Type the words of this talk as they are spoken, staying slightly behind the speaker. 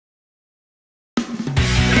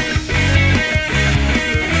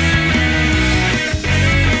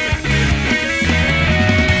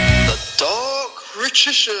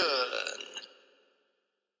Richician.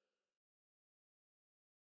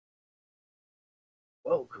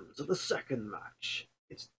 Welcome to the second match.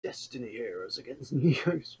 It's Destiny Heroes against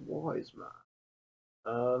Neos Wiseman.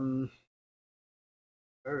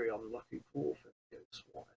 Very unlucky poor for Neos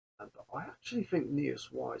Wiseman, but I actually think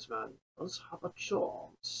Neos Wiseman does have a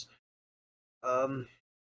chance. Oh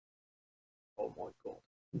my god.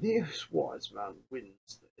 Neos Wiseman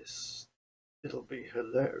wins this. It'll be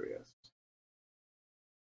hilarious.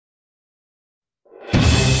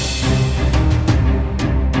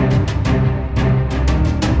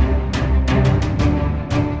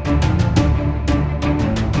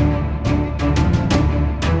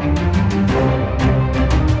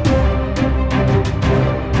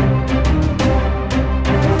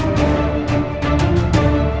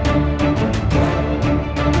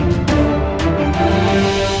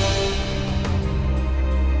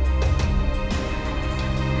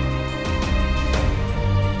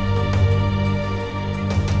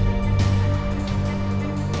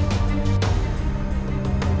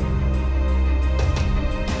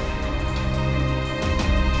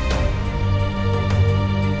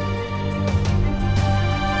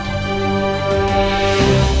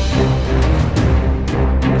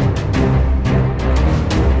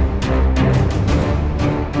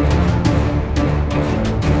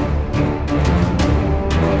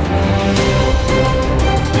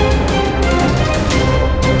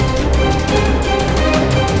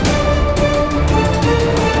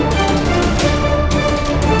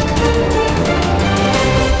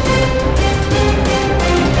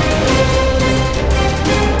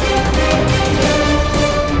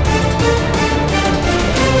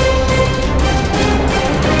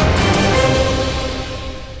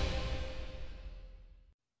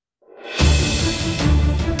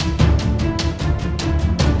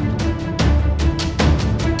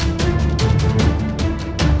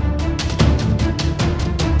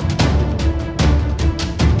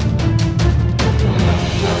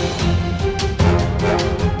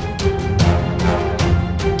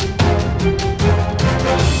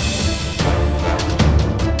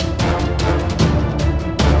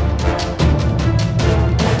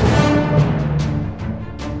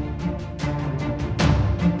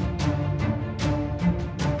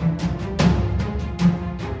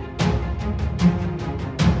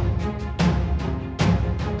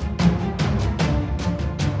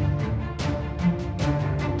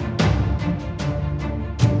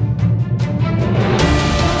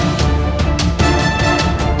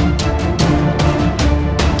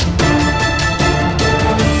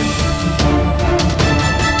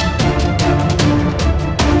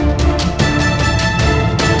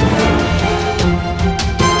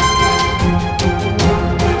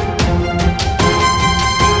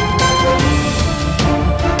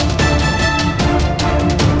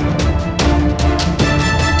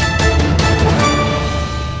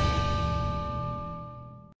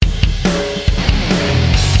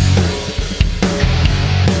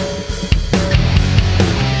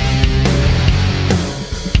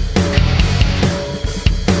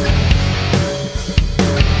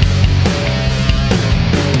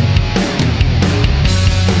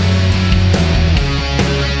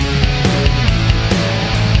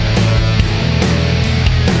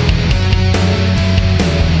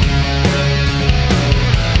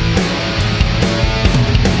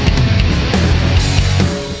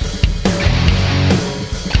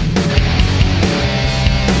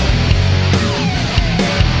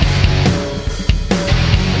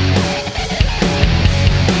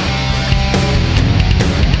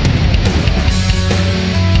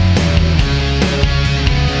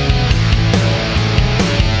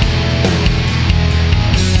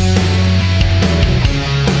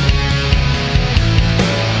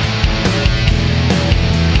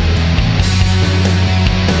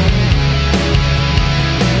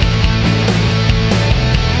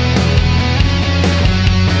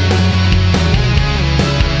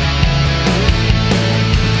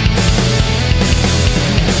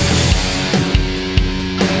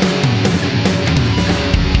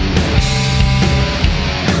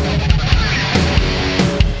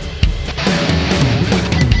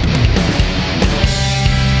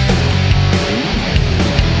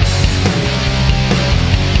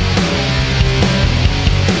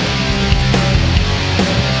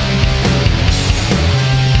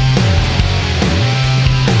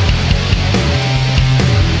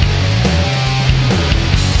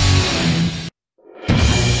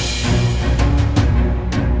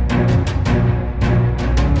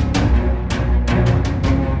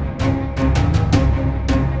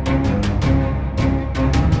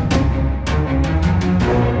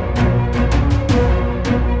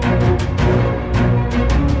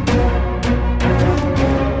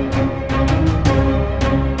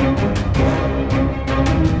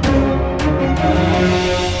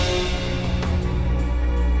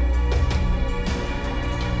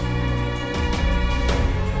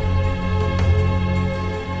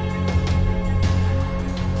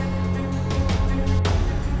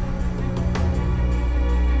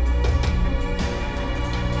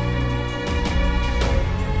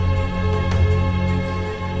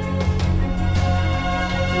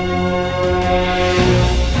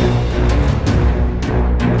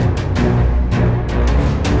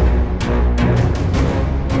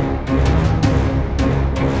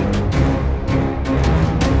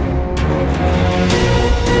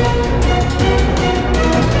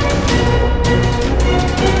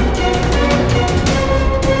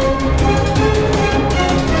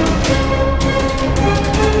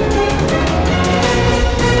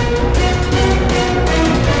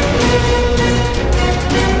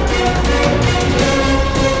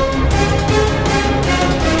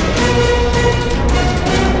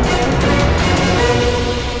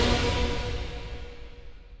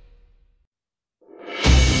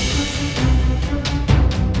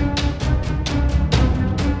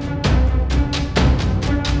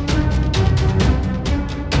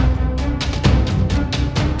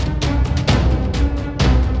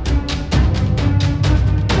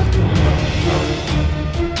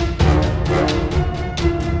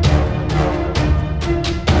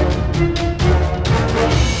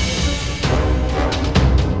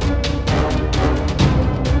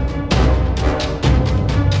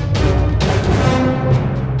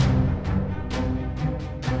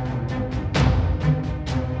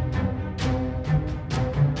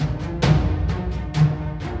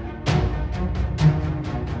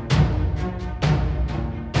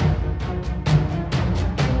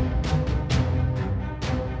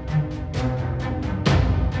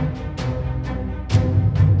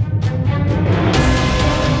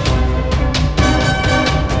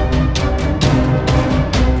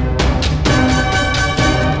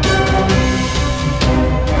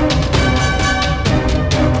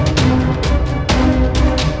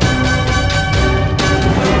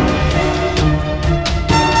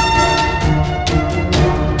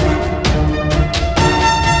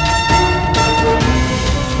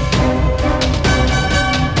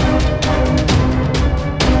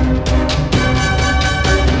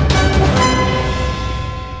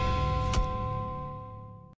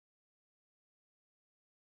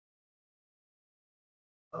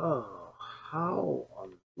 Oh, how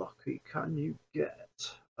unlucky can you get?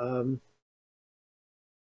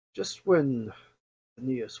 Just when the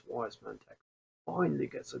Neos Wiseman deck finally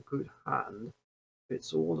gets a good hand,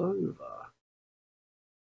 it's all over.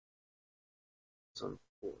 It's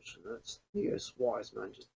unfortunate. Neos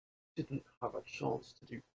Wiseman just didn't have a chance to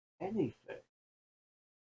do anything.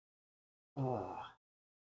 Ah,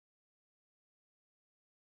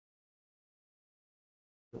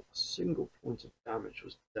 not a single point of damage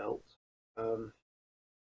was dealt. Um,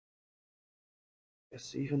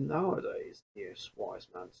 Yes, even nowadays, Neos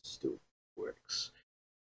Wiseman still works.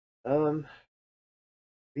 Um,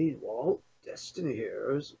 Meanwhile, Destiny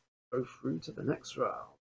Heroes go through to the next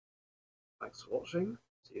round. Thanks for watching.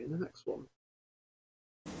 See you in the next one.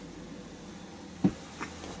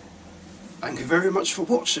 Thank you very much for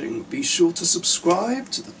watching. Be sure to subscribe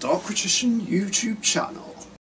to the Richician YouTube channel.